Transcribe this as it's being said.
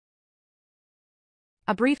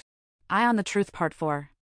A brief Eye on the Truth Part 4.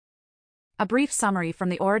 A brief summary from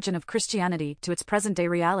the origin of Christianity to its present-day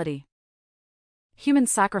reality. Human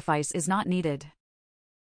sacrifice is not needed.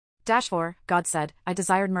 4. God said, I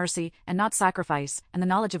desired mercy, and not sacrifice, and the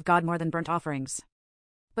knowledge of God more than burnt offerings.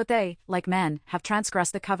 But they, like men, have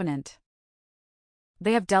transgressed the covenant.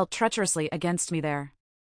 They have dealt treacherously against me there.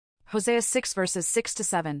 Hosea 6 verses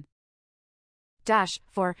 6-7.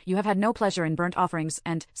 4. You have had no pleasure in burnt offerings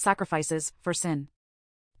and sacrifices for sin.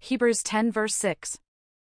 Hebrews 10 verse 6.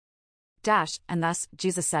 And thus,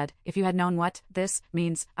 Jesus said, if you had known what this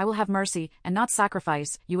means, I will have mercy, and not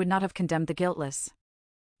sacrifice, you would not have condemned the guiltless.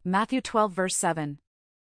 Matthew 12 verse 7.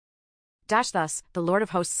 Thus, the Lord of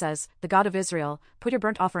hosts says, the God of Israel, put your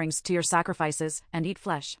burnt offerings to your sacrifices, and eat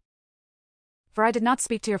flesh. For I did not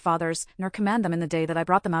speak to your fathers, nor command them in the day that I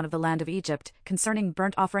brought them out of the land of Egypt, concerning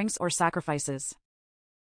burnt offerings or sacrifices.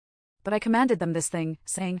 But I commanded them this thing,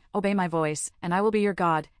 saying, Obey my voice, and I will be your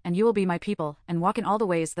God, and you will be my people, and walk in all the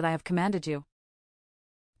ways that I have commanded you,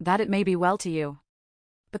 that it may be well to you.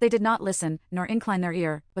 But they did not listen, nor incline their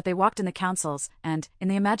ear, but they walked in the counsels, and, in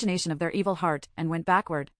the imagination of their evil heart, and went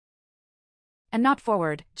backward, and not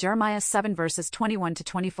forward. Jeremiah 7 verses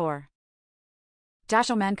 21-24.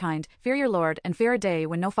 O mankind, fear your Lord, and fear a day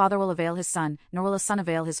when no father will avail his son, nor will a son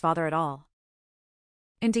avail his father at all.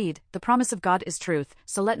 Indeed, the promise of God is truth,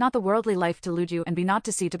 so let not the worldly life delude you, and be not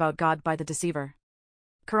deceived about God by the deceiver.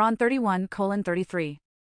 Quran 31:33.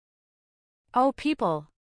 O people!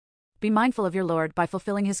 Be mindful of your Lord by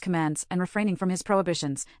fulfilling his commands and refraining from his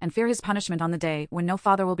prohibitions, and fear his punishment on the day when no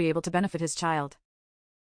father will be able to benefit his child,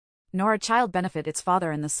 nor a child benefit its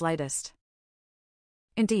father in the slightest.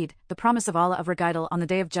 Indeed, the promise of Allah of requital on the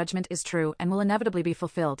day of judgment is true and will inevitably be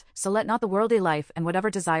fulfilled, so let not the worldly life and whatever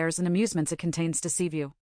desires and amusements it contains deceive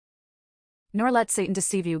you. Nor let Satan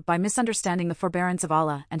deceive you by misunderstanding the forbearance of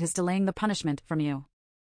Allah and his delaying the punishment from you.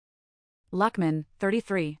 Luqman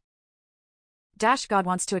 33. God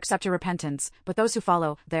wants to accept your repentance, but those who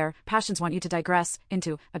follow their passions want you to digress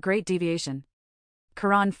into a great deviation.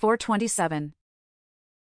 Quran 4:27.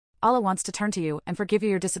 Allah wants to turn to you and forgive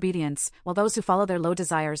you your disobedience, while those who follow their low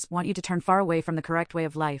desires want you to turn far away from the correct way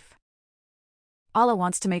of life. Allah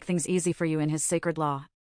wants to make things easy for you in his sacred law.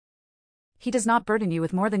 He does not burden you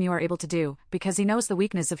with more than you are able to do, because he knows the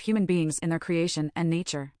weakness of human beings in their creation and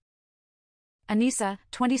nature. An-Nisa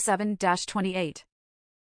 27-28.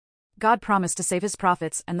 God promised to save his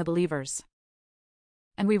prophets and the believers,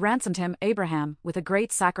 and we ransomed him, Abraham, with a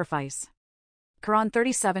great sacrifice. Quran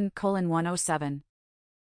 37:107.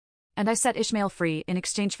 And I set Ishmael free in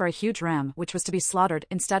exchange for a huge ram which was to be slaughtered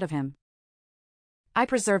instead of him. I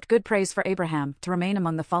preserved good praise for Abraham to remain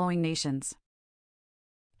among the following nations,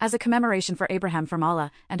 as a commemoration for Abraham from Allah,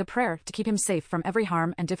 and a prayer to keep him safe from every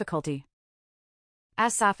harm and difficulty.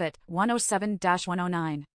 As-Safat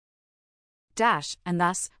 107-109. And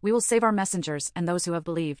thus, we will save our messengers and those who have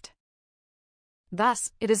believed.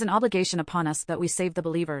 Thus, it is an obligation upon us that we save the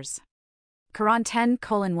believers. Quran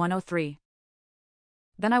 10:103.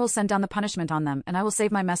 Then I will send down the punishment on them, and I will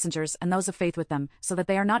save my messengers and those of faith with them, so that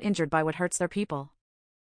they are not injured by what hurts their people.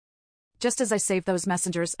 Just as I saved those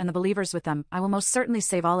messengers and the believers with them, I will most certainly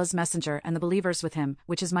save Allah's messenger and the believers with him,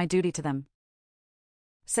 which is my duty to them.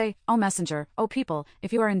 Say, O messenger, O people,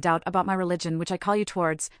 if you are in doubt about my religion which I call you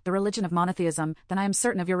towards, the religion of monotheism, then I am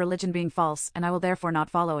certain of your religion being false, and I will therefore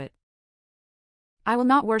not follow it. I will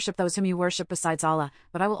not worship those whom you worship besides Allah,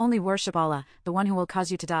 but I will only worship Allah, the one who will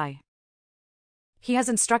cause you to die. He has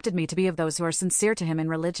instructed me to be of those who are sincere to him in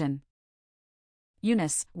religion.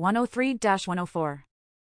 Yunus 103-104.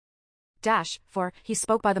 For he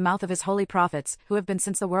spoke by the mouth of his holy prophets, who have been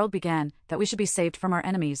since the world began, that we should be saved from our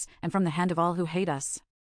enemies, and from the hand of all who hate us.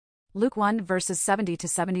 Luke 1 verses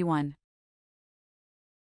 70-71.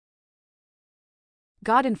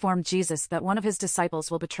 God informed Jesus that one of his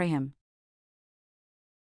disciples will betray him.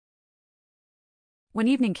 When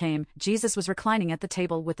evening came, Jesus was reclining at the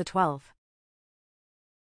table with the 12.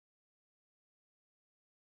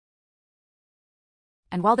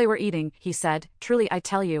 And while they were eating, he said, Truly I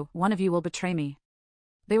tell you, one of you will betray me.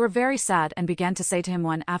 They were very sad and began to say to him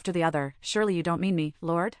one after the other, Surely you don't mean me,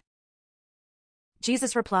 Lord?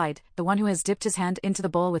 Jesus replied, The one who has dipped his hand into the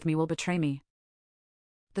bowl with me will betray me.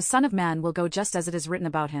 The Son of Man will go just as it is written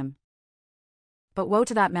about him. But woe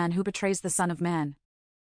to that man who betrays the Son of Man.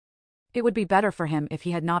 It would be better for him if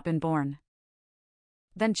he had not been born.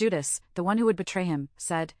 Then Judas, the one who would betray him,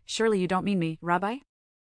 said, Surely you don't mean me, Rabbi?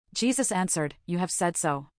 Jesus answered, You have said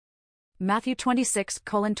so. Matthew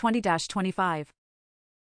 26:20-25.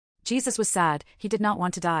 Jesus was sad, he did not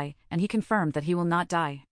want to die, and he confirmed that he will not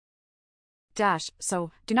die.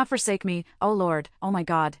 So, do not forsake me, O Lord, O my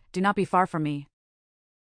God, do not be far from me.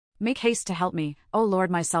 Make haste to help me, O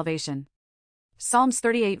Lord my salvation. Psalms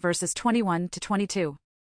 38 verses 21 to 22.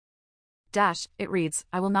 It reads,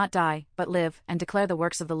 I will not die, but live, and declare the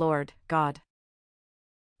works of the Lord, God.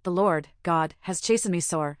 The Lord, God, has chastened me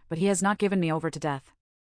sore, but he has not given me over to death.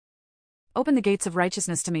 Open the gates of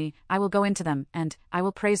righteousness to me, I will go into them, and I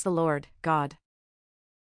will praise the Lord, God.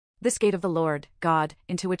 This gate of the Lord, God,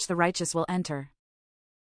 into which the righteous will enter.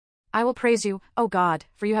 I will praise you, O God,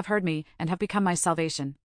 for you have heard me, and have become my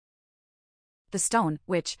salvation. The stone,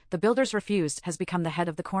 which the builders refused, has become the head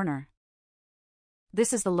of the corner.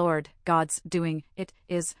 This is the Lord, God's, doing, it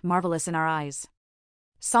is marvelous in our eyes.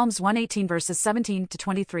 Psalms 118 verses 17 to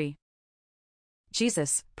 23.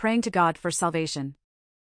 Jesus, praying to God for salvation.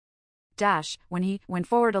 When he went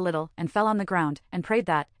forward a little, and fell on the ground, and prayed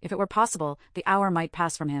that, if it were possible, the hour might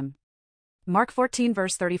pass from him. Mark 14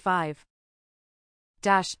 verse 35.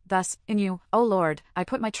 Thus, in you, O Lord, I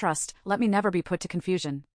put my trust, let me never be put to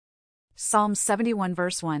confusion. Psalm 71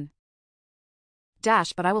 verse 1.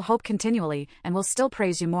 But I will hope continually, and will still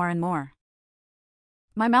praise you more and more.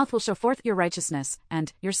 My mouth will show forth your righteousness,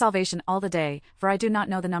 and your salvation all the day, for I do not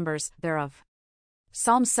know the numbers thereof.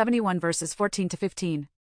 Psalm 71 verses 14 to 15.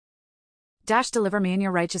 Deliver me in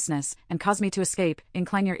your righteousness, and cause me to escape,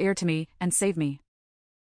 incline your ear to me, and save me.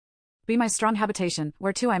 Be my strong habitation,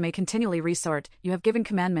 whereto I may continually resort, you have given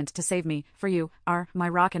commandment to save me, for you are my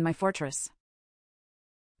rock and my fortress.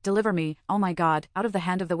 Deliver me, O my God, out of the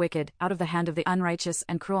hand of the wicked, out of the hand of the unrighteous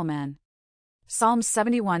and cruel man. Psalms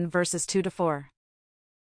 71 verses 2 to 4.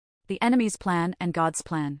 The enemy's plan and God's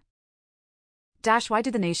plan. Why do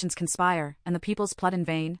the nations conspire, and the peoples plot in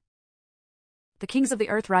vain? The kings of the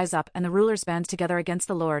earth rise up, and the rulers band together against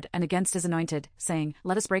the Lord and against his anointed, saying,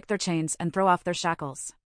 Let us break their chains and throw off their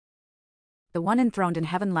shackles. The one enthroned in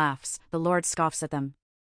heaven laughs, the Lord scoffs at them.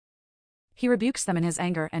 He rebukes them in his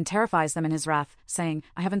anger and terrifies them in his wrath, saying,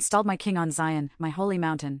 I have installed my king on Zion, my holy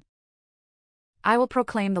mountain. I will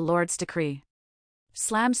proclaim the Lord's decree.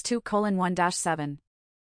 Psalms 2:1-7.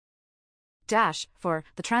 For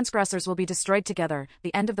the transgressors will be destroyed together,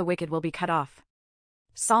 the end of the wicked will be cut off.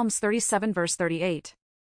 Psalms 37 verse 38.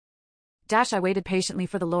 I waited patiently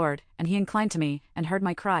for the Lord, and he inclined to me, and heard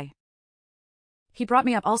my cry. He brought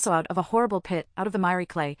me up also out of a horrible pit, out of the miry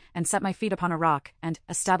clay, and set my feet upon a rock, and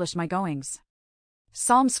established my goings.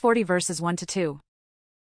 Psalms 40 verses 1 to 2.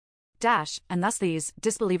 And thus these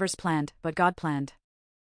disbelievers planned, but God planned.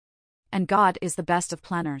 And God is the best of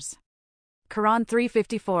planners. Quran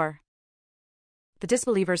 3:54. The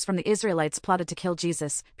disbelievers from the Israelites plotted to kill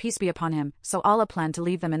Jesus, peace be upon him, so Allah planned to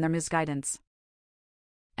leave them in their misguidance.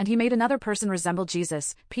 And he made another person resemble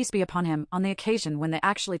Jesus, peace be upon him, on the occasion when they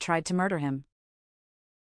actually tried to murder him.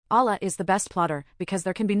 Allah is the best plotter, because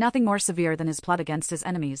there can be nothing more severe than his plot against his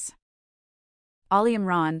enemies. Ali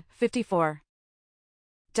Imran 54.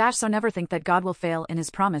 So never think that God will fail in his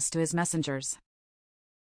promise to his messengers.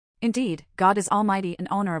 Indeed, God is almighty and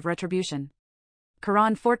owner of retribution.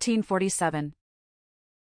 Quran 14:47.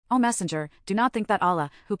 O Messenger, do not think that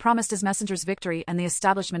Allah, who promised his messengers victory and the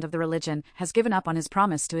establishment of the religion, has given up on his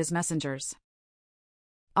promise to his messengers.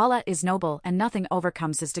 Allah is noble and nothing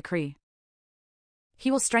overcomes his decree. He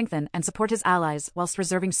will strengthen and support his allies whilst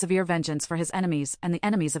reserving severe vengeance for his enemies and the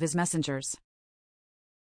enemies of his messengers.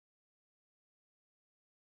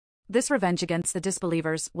 This revenge against the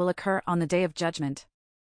disbelievers will occur on the Day of Judgment.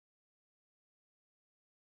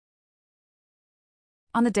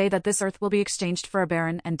 On the day that this earth will be exchanged for a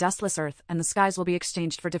barren and dustless earth, and the skies will be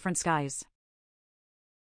exchanged for different skies.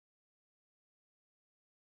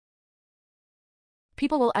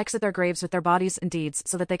 People will exit their graves with their bodies and deeds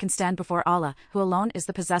so that they can stand before Allah, who alone is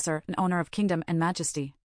the possessor and owner of kingdom and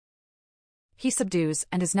majesty. He subdues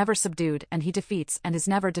and is never subdued, and he defeats and is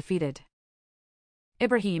never defeated.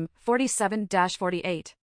 Ibrahim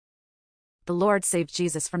 47-48. The Lord saved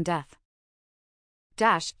Jesus from death.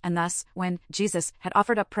 And thus, when Jesus had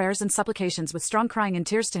offered up prayers and supplications with strong crying and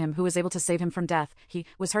tears to him who was able to save him from death, he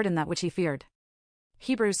was heard in that which he feared.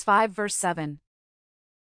 Hebrews 5 verse 7.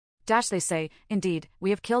 They say, Indeed,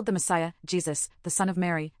 we have killed the Messiah, Jesus, the son of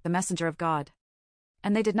Mary, the messenger of God.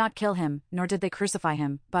 And they did not kill him, nor did they crucify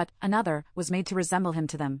him, but another was made to resemble him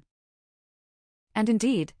to them. And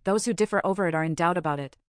indeed, those who differ over it are in doubt about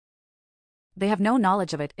it. They have no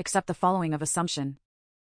knowledge of it except the following of assumption.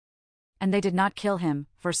 And they did not kill him,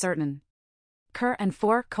 for certain. Quran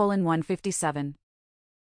 4:157.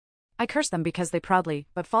 I curse them because they proudly,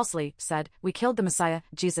 but falsely, said, We killed the Messiah,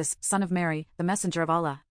 Jesus, son of Mary, the messenger of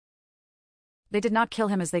Allah. They did not kill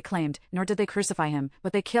him as they claimed, nor did they crucify him,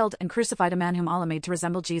 but they killed and crucified a man whom Allah made to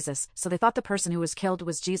resemble Jesus, so they thought the person who was killed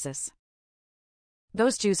was Jesus.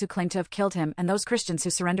 Those Jews who claim to have killed him and those Christians who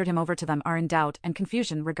surrendered him over to them are in doubt and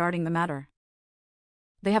confusion regarding the matter.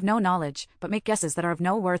 They have no knowledge, but make guesses that are of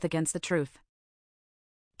no worth against the truth.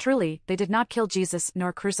 Truly, they did not kill Jesus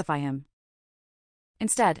nor crucify him.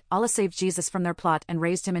 Instead, Allah saved Jesus from their plot and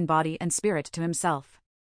raised him in body and spirit to himself.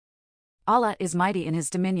 Allah is mighty in his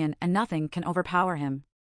dominion and nothing can overpower him.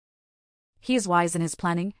 He is wise in his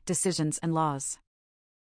planning, decisions and laws.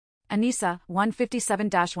 An-Nisa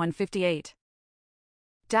 157-158.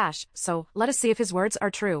 So, let us see if his words are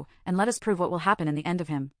true, and let us prove what will happen in the end of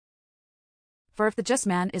him. For if the just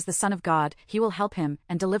man is the son of God, he will help him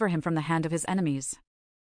and deliver him from the hand of his enemies.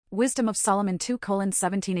 Wisdom of Solomon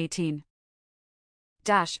 2:17-18.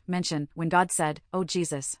 Mention, when God said, O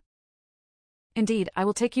Jesus, indeed, I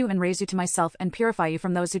will take you and raise you to myself and purify you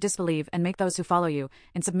from those who disbelieve and make those who follow you,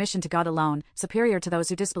 in submission to God alone, superior to those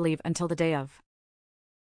who disbelieve until the day of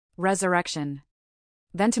resurrection.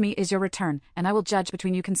 Then to me is your return, and I will judge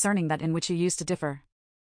between you concerning that in which you used to differ.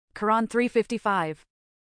 Quran 3:55.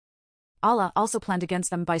 Allah also planned against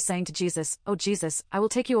them by saying to Jesus, O Jesus, I will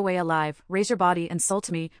take you away alive, raise your body and soul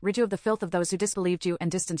to me, rid you of the filth of those who disbelieved you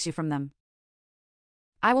and distance you from them.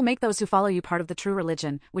 I will make those who follow you part of the true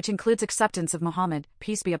religion, which includes acceptance of Muhammad,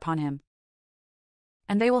 peace be upon him.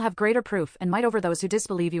 And they will have greater proof and might over those who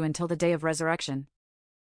disbelieve you until the day of resurrection.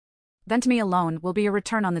 Then to me alone will be your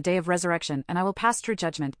return on the day of resurrection, and I will pass true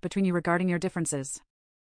judgment between you regarding your differences.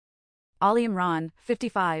 Ali Imran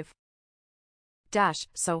 55.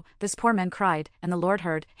 So, this poor man cried, and the Lord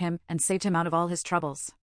heard him, and saved him out of all his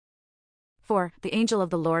troubles. For, the angel of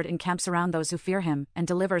the Lord encamps around those who fear him, and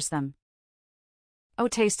delivers them. O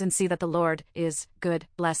taste and see that the Lord is good,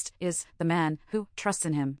 blessed is the man who trusts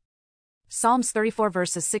in him. Psalms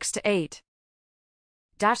 34:6-8.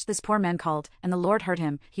 This poor man called, and the Lord heard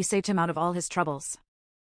him, he saved him out of all his troubles.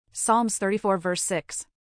 Psalms 34:6.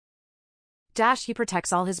 He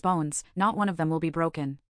protects all his bones, not one of them will be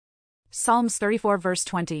broken. Psalms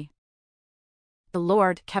 34:20. The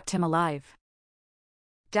Lord kept him alive.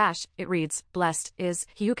 It reads, blessed is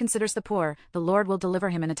he who considers the poor, the Lord will deliver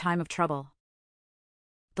him in a time of trouble.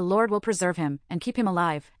 The Lord will preserve him, and keep him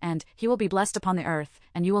alive, and he will be blessed upon the earth,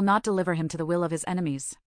 and you will not deliver him to the will of his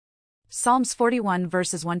enemies. Psalms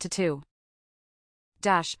 41:1-2.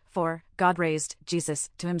 God raised Jesus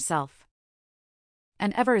to himself.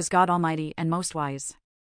 And ever is God Almighty and most wise.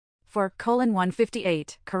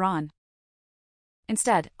 158, Quran.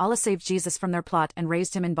 Instead, Allah saved Jesus from their plot and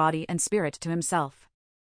raised him in body and spirit to himself.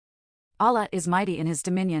 Allah is mighty in his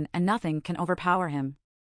dominion and nothing can overpower him.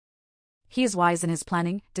 He is wise in his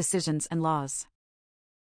planning, decisions and laws.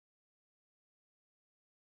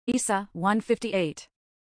 Isa 158.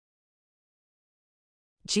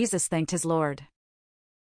 Jesus thanked his Lord.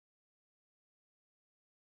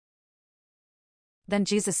 Then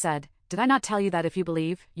Jesus said, Did I not tell you that if you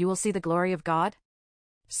believe, you will see the glory of God?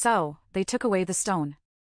 So, they took away the stone.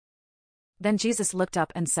 Then Jesus looked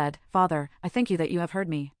up and said, Father, I thank you that you have heard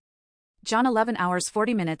me. John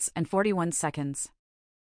 11:40:41.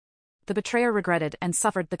 The betrayer regretted and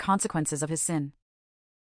suffered the consequences of his sin.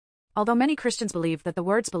 Although many Christians believe that the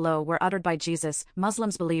words below were uttered by Jesus,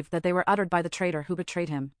 Muslims believe that they were uttered by the traitor who betrayed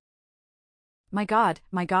him. My God,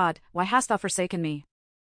 why hast thou forsaken me?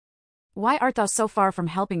 Why art thou so far from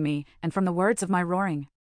helping me, and from the words of my roaring?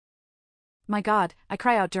 My God, I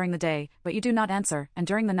cry out during the day, but you do not answer, and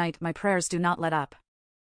during the night my prayers do not let up.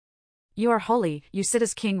 You are holy, you sit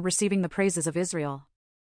as king receiving the praises of Israel.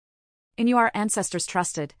 In you our ancestors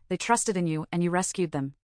trusted, they trusted in you and you rescued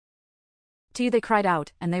them. To you they cried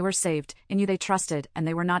out, and they were saved, in you they trusted, and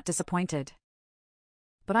they were not disappointed.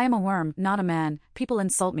 But I am a worm, not a man, people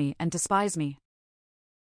insult me and despise me.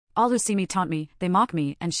 All who see me taunt me, they mock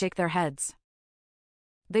me and shake their heads.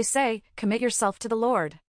 They say, Commit yourself to the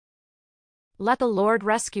Lord. Let the Lord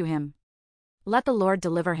rescue him. Let the Lord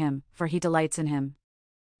deliver him, for he delights in him.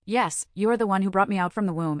 Yes, you are the one who brought me out from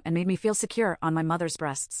the womb and made me feel secure on my mother's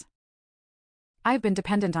breasts. I have been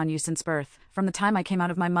dependent on you since birth, from the time I came out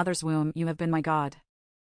of my mother's womb you have been my God.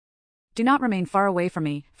 Do not remain far away from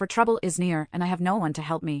me, for trouble is near and I have no one to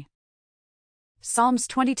help me. Psalms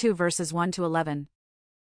 22:1-11.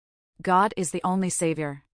 God is the only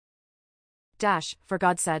Savior. For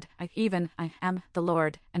God said, I am the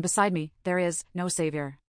Lord, and beside me there is no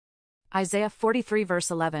Savior. Isaiah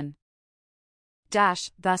 43:11.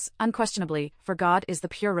 Thus, unquestionably, for God is the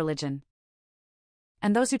pure religion.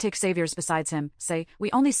 And those who take saviors besides him, say, we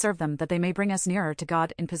only serve them that they may bring us nearer to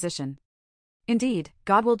God in position. Indeed,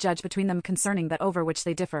 God will judge between them concerning that over which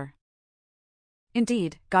they differ.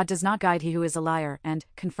 Indeed, God does not guide he who is a liar and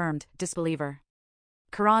confirmed disbeliever.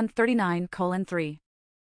 Quran 39:3.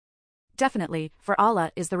 Definitely, for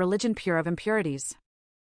Allah is the religion pure of impurities.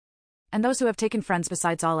 And those who have taken friends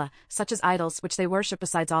besides Allah, such as idols which they worship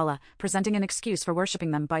besides Allah, presenting an excuse for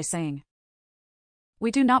worshipping them by saying,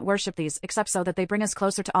 "We do not worship these except so that they bring us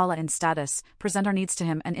closer to Allah in status, present our needs to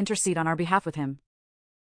Him and intercede on our behalf with Him."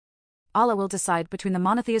 Allah will decide between the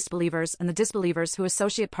monotheist believers and the disbelievers who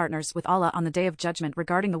associate partners with Allah on the Day of Judgment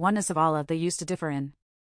regarding the oneness of Allah they used to differ in.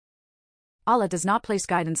 Allah does not place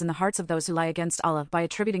guidance in the hearts of those who lie against Allah by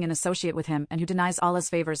attributing an associate with Him and who denies Allah's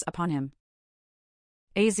favors upon him.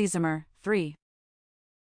 Az-Zumar 3.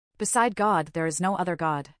 Beside God there is no other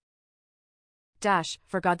God.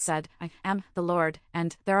 For God said, "I am the Lord,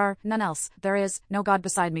 and there are none else, there is no God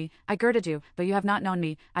beside me, I girded you, but you have not known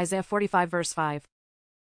me." Isaiah 45 verse 5.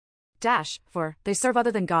 For they serve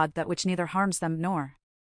other than God that which neither harms them nor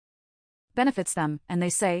benefits them, and they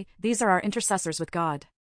say, "These are our intercessors with God."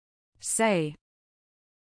 Say,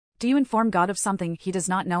 do you inform God of something He does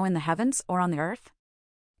not know in the heavens or on the earth?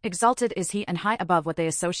 Exalted is He and high above what they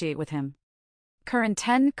associate with Him. Quran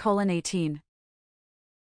 10:18.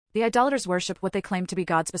 The idolaters worship what they claim to be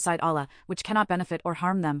gods beside Allah, which cannot benefit or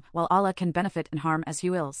harm them, while Allah can benefit and harm as He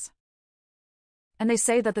wills. And they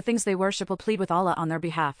say that the things they worship will plead with Allah on their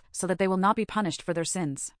behalf, so that they will not be punished for their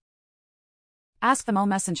sins. Ask them, O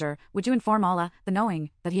Messenger, would you inform Allah, the knowing,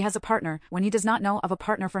 that He has a partner, when He does not know of a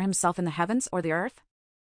partner for Himself in the heavens or the earth?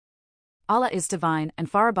 Allah is divine and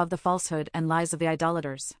far above the falsehood and lies of the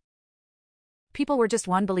idolaters. People were just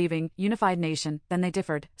one believing, unified nation, then they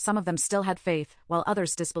differed, some of them still had faith, while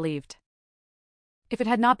others disbelieved. If it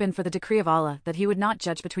had not been for the decree of Allah that He would not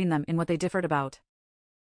judge between them in what they differed about,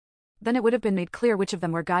 then it would have been made clear which of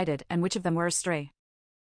them were guided and which of them were astray.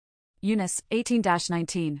 Yunus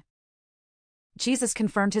 18-19. Jesus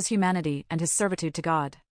confirmed His humanity and His servitude to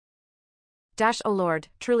God. O Lord,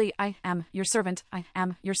 truly I am your servant,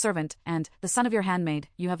 and the son of your handmaid,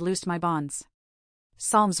 you have loosed my bonds.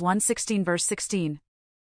 Psalms 116 verse 16.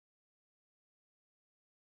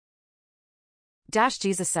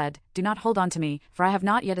 Jesus said, "Do not hold on to me, for I have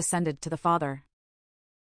not yet ascended to the Father.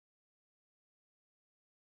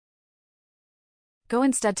 Go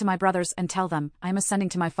instead to my brothers and tell them, I am ascending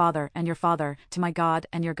to my Father and your Father, to my God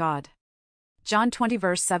and your God." John 20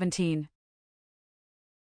 verse 17.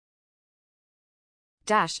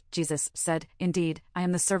 Jesus said, "Indeed, I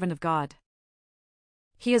am the servant of God.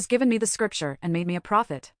 He has given me the scripture and made me a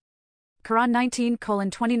prophet." Quran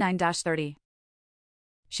 19:29-30.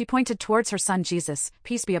 She pointed towards her son Jesus,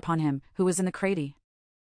 peace be upon him, who was in the cradle.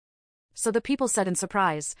 So the people said in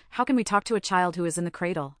surprise, "How can we talk to a child who is in the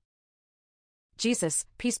cradle?" Jesus,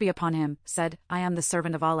 peace be upon him, said, "I am the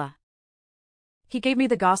servant of Allah. He gave me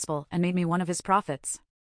the gospel and made me one of His prophets.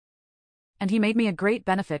 And He made me a great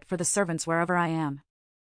benefit for the servants wherever I am.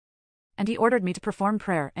 And He ordered me to perform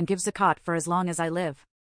prayer and give zakat for as long as I live."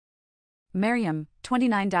 Maryam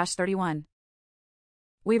 29-31.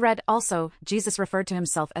 We read also, Jesus referred to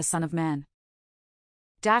Himself as Son of Man.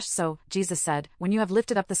 So, Jesus said, "When you have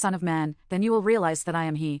lifted up the Son of Man, then you will realize that I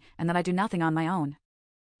am He, and that I do nothing on my own."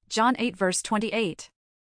 John 8 verse 28.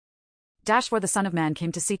 For the Son of Man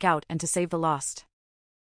came to seek out and to save the lost.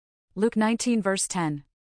 Luke 19 verse 10.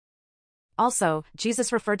 Also,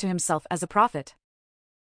 Jesus referred to Himself as a prophet.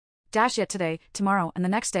 Yet today, tomorrow and the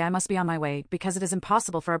next day I must be on my way, because it is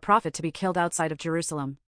impossible for a prophet to be killed outside of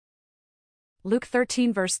Jerusalem. Luke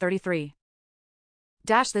 13 verse 33.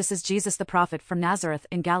 This is Jesus the prophet from Nazareth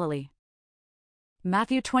in Galilee.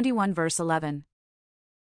 Matthew 21 verse 11.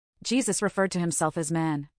 Jesus referred to Himself as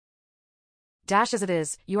man. As it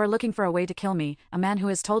is, you are looking for a way to kill me, a man who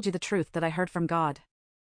has told you the truth that I heard from God.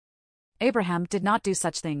 Abraham did not do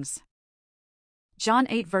such things. John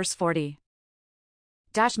 8 verse 40.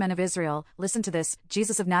 Men of Israel, listen to this,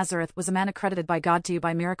 Jesus of Nazareth was a man accredited by God to you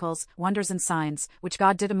by miracles, wonders and signs, which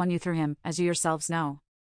God did among you through Him, as you yourselves know.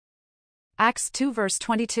 Acts 2 verse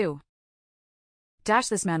 22.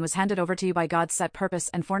 This man was handed over to you by God's set purpose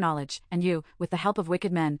and foreknowledge, and you, with the help of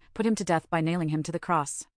wicked men, put him to death by nailing him to the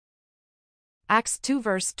cross. Acts 2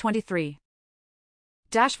 verse 23.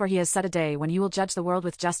 For He has set a day when you will judge the world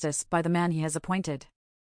with justice by the man He has appointed.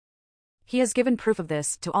 He has given proof of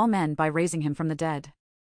this to all men by raising him from the dead.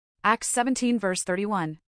 Acts 17 verse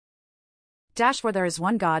 31. For there is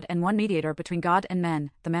one God and one mediator between God and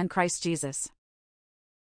men, the man Christ Jesus.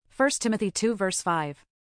 1 Timothy 2 verse 5.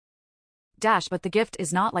 But the gift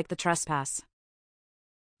is not like the trespass.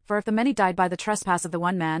 For if the many died by the trespass of the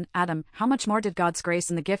one man, Adam, how much more did God's grace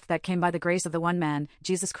and the gift that came by the grace of the one man,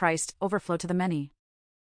 Jesus Christ, overflow to the many?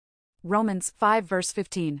 Romans 5 verse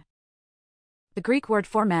 15. The Greek word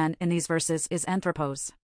for man in these verses is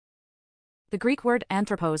anthropos. The Greek word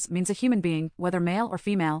anthropos means a human being, whether male or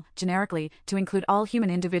female, generically, to include all human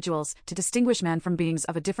individuals, to distinguish man from beings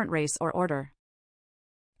of a different race or order.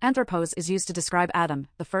 Anthropos is used to describe Adam,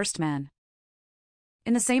 the first man.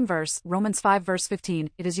 In the same verse, Romans 5 verse 15,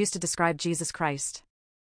 it is used to describe Jesus Christ.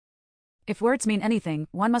 If words mean anything,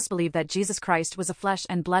 one must believe that Jesus Christ was a flesh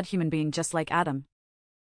and blood human being just like Adam.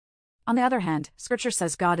 On the other hand, Scripture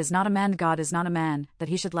says God is not a man, that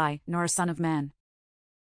he should lie, nor a son of man.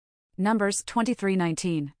 Numbers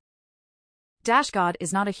 23:19. God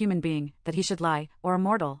is not a human being, that he should lie, or a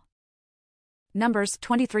mortal. Numbers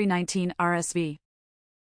 23:19 RSV.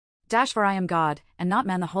 For I am God, and not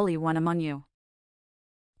man, the Holy One among you.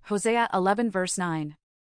 Hosea 11 verse 9.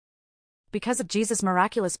 Because of Jesus'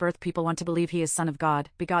 miraculous birth, people want to believe he is Son of God,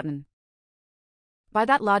 begotten. By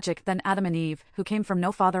that logic, then Adam and Eve, who came from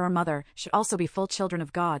no father or mother, should also be full children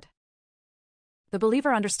of God. The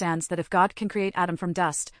believer understands that if God can create Adam from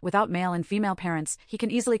dust, without male and female parents, he can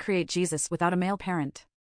easily create Jesus without a male parent.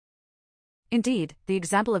 Indeed, the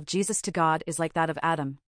example of Jesus to God is like that of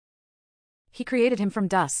Adam. He created him from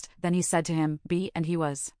dust, then he said to him, "Be," and he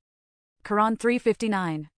was. Quran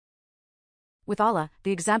 3:59. With Allah,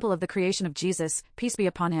 the example of the creation of Jesus, peace be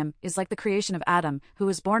upon him, is like the creation of Adam, who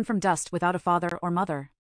was born from dust without a father or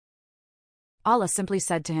mother. Allah simply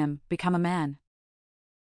said to him, "Become a man."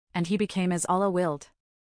 And he became as Allah willed.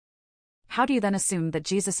 How do you then assume that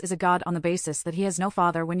Jesus is a God on the basis that he has no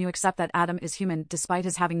father when you accept that Adam is human despite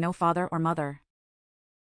his having no father or mother?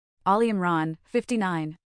 Ali Imran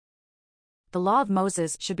 59. The law of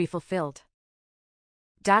Moses should be fulfilled.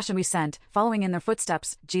 And we sent, following in their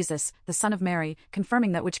footsteps, Jesus, the son of Mary,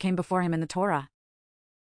 confirming that which came before him in the Torah.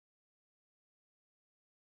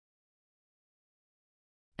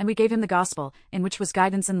 And we gave him the gospel, in which was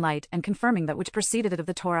guidance and light, and confirming that which preceded it of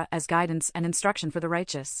the Torah as guidance and instruction for the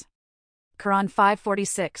righteous. Quran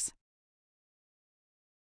 5:46.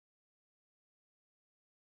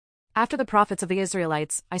 After the prophets of the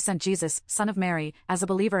Israelites, I sent Jesus, son of Mary, as a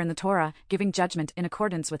believer in the Torah, giving judgment in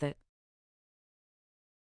accordance with it.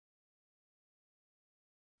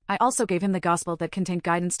 I also gave him the gospel that contained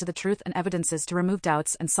guidance to the truth and evidences to remove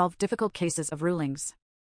doubts and solve difficult cases of rulings.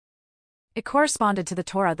 It corresponded to the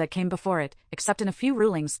Torah that came before it, except in a few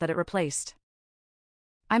rulings that it replaced.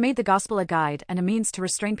 I made the gospel a guide and a means to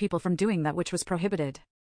restrain people from doing that which was prohibited.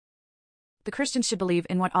 The Christians should believe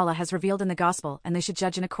in what Allah has revealed in the gospel, and they should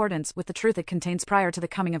judge in accordance with the truth it contains prior to the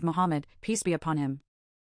coming of Muhammad, peace be upon him.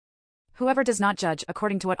 Whoever does not judge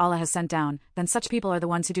according to what Allah has sent down, then such people are the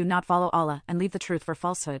ones who do not follow Allah and leave the truth for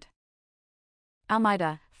falsehood.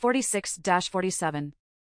 Al-Ma'idah 46-47.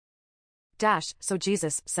 So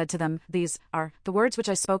Jesus said to them, "These are the words which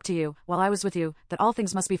I spoke to you while I was with you, that all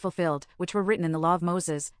things must be fulfilled, which were written in the law of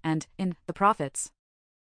Moses, and in the prophets,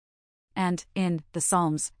 and in the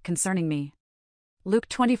Psalms, concerning me." Luke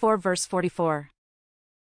 24 verse 44.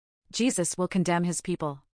 Jesus will condemn his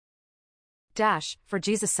people. For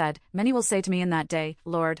Jesus said, "Many will say to me in that day,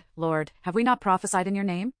 Lord, Lord, have we not prophesied in your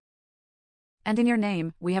name? And in your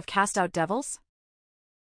name, we have cast out devils?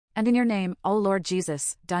 And in your name, O Lord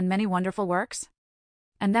Jesus, done many wonderful works?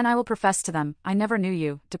 And then I will profess to them, I never knew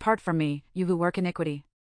you, depart from me, you who work iniquity."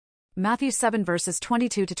 Matthew 7 verses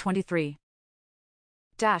 22-23.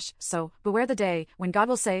 So, beware the day, when God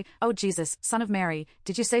will say, "O Jesus, son of Mary,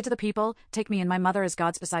 did you say to the people, take me and my mother as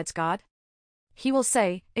gods besides God?" He will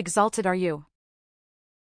say, "Exalted are you.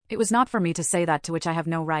 It was not for me to say that to which I have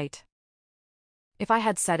no right. If I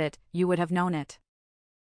had said it, you would have known it.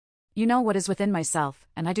 You know what is within myself,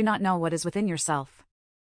 and I do not know what is within yourself.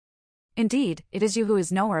 Indeed, it is you who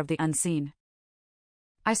is knower of the unseen.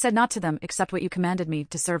 I said not to them except what you commanded me,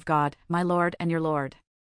 to serve God, my Lord and your Lord.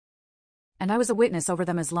 And I was a witness over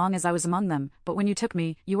them as long as I was among them, but when you took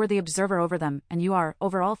me, you were the observer over them, and you are,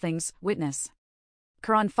 over all things, witness."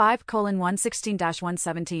 Quran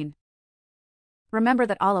 5:116-117. Remember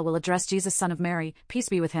that Allah will address Jesus, son of Mary, peace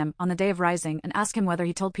be with him, on the day of rising and ask him whether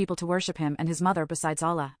he told people to worship him and his mother besides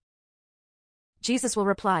Allah. Jesus will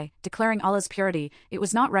reply, declaring Allah's purity, "It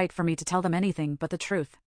was not right for me to tell them anything but the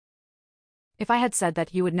truth. If I had said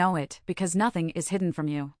that, you would know it, because nothing is hidden from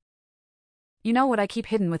you. You know what I keep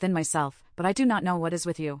hidden within myself, but I do not know what is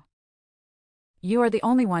with you. You are the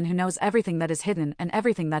only one who knows everything that is hidden and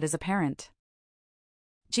everything that is apparent."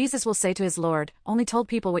 Jesus will say to his Lord, "Only told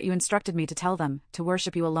people what you instructed me to tell them, to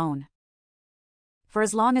worship you alone. For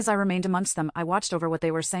as long as I remained amongst them, I watched over what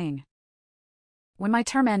they were saying. When my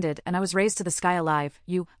term ended and I was raised to the sky alive,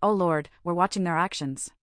 you, O Lord, were watching their actions.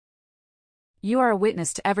 You are a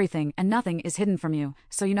witness to everything and nothing is hidden from you,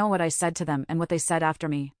 so you know what I said to them and what they said after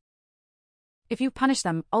me. If you punish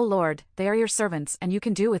them, O Lord, they are your servants and you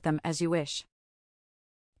can do with them as you wish.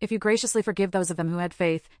 If you graciously forgive those of them who had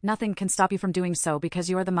faith, nothing can stop you from doing so, because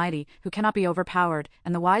you are the mighty, who cannot be overpowered,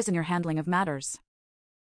 and the wise in your handling of matters."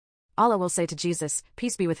 Allah will say to Jesus,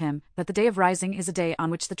 peace be with him, that the day of rising is a day on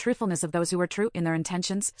which the truthfulness of those who are true in their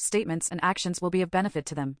intentions, statements and actions will be of benefit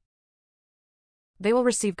to them. They will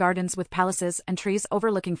receive gardens with palaces and trees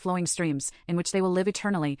overlooking flowing streams, in which they will live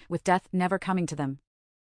eternally, with death never coming to them.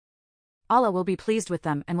 Allah will be pleased with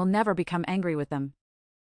them and will never become angry with them.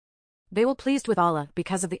 They will be pleased with Allah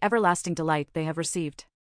because of the everlasting delight they have received.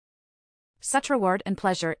 Such reward and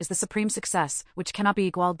pleasure is the supreme success, which cannot be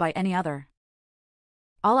equaled by any other.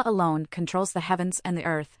 Allah alone controls the heavens and the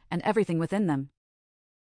earth, and everything within them.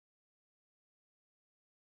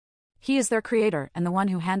 He is their creator and the one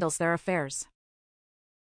who handles their affairs.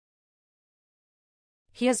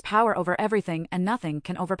 He has power over everything and nothing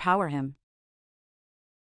can overpower him.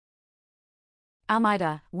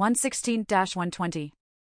 Al-Ma'idah 116-120.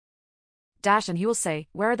 And he will say,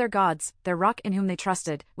 where are their gods, their rock in whom they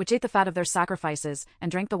trusted, which ate the fat of their sacrifices,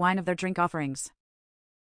 and drank the wine of their drink offerings?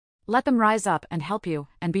 Let them rise up and help you,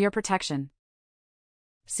 and be your protection.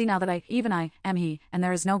 See now that I, even I, am he, and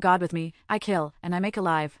there is no God with me. I kill, and I make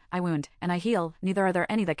alive, I wound, and I heal, neither are there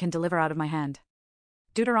any that can deliver out of my hand.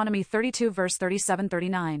 Deuteronomy 32 verse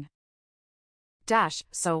 37-39.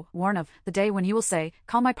 So, warn of the day when he will say,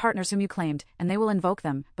 call my partners whom you claimed, and they will invoke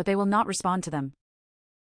them, but they will not respond to them.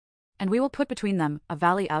 And we will put between them a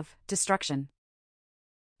valley of destruction.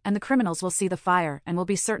 And the criminals will see the fire and will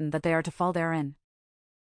be certain that they are to fall therein.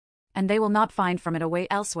 And they will not find from it a way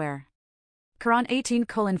elsewhere. Quran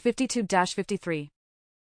 18:52-53.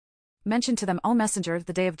 Mention to them, O Messenger,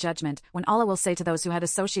 the day of judgment, when Allah will say to those who had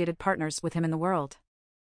associated partners with him in the world,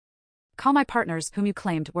 call my partners whom you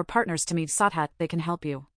claimed were partners to me, Sathat, they can help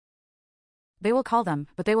you. They will call them,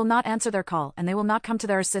 but they will not answer their call, and they will not come to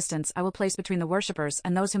their assistance. I will place between the worshippers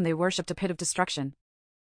and those whom they worshipped a pit of destruction,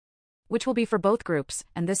 which will be for both groups,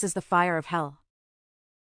 and this is the fire of hell.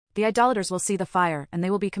 The idolaters will see the fire, and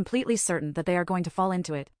they will be completely certain that they are going to fall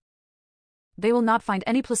into it. They will not find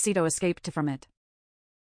any placido escape from it.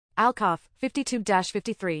 Al-Kahf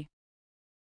 52-53.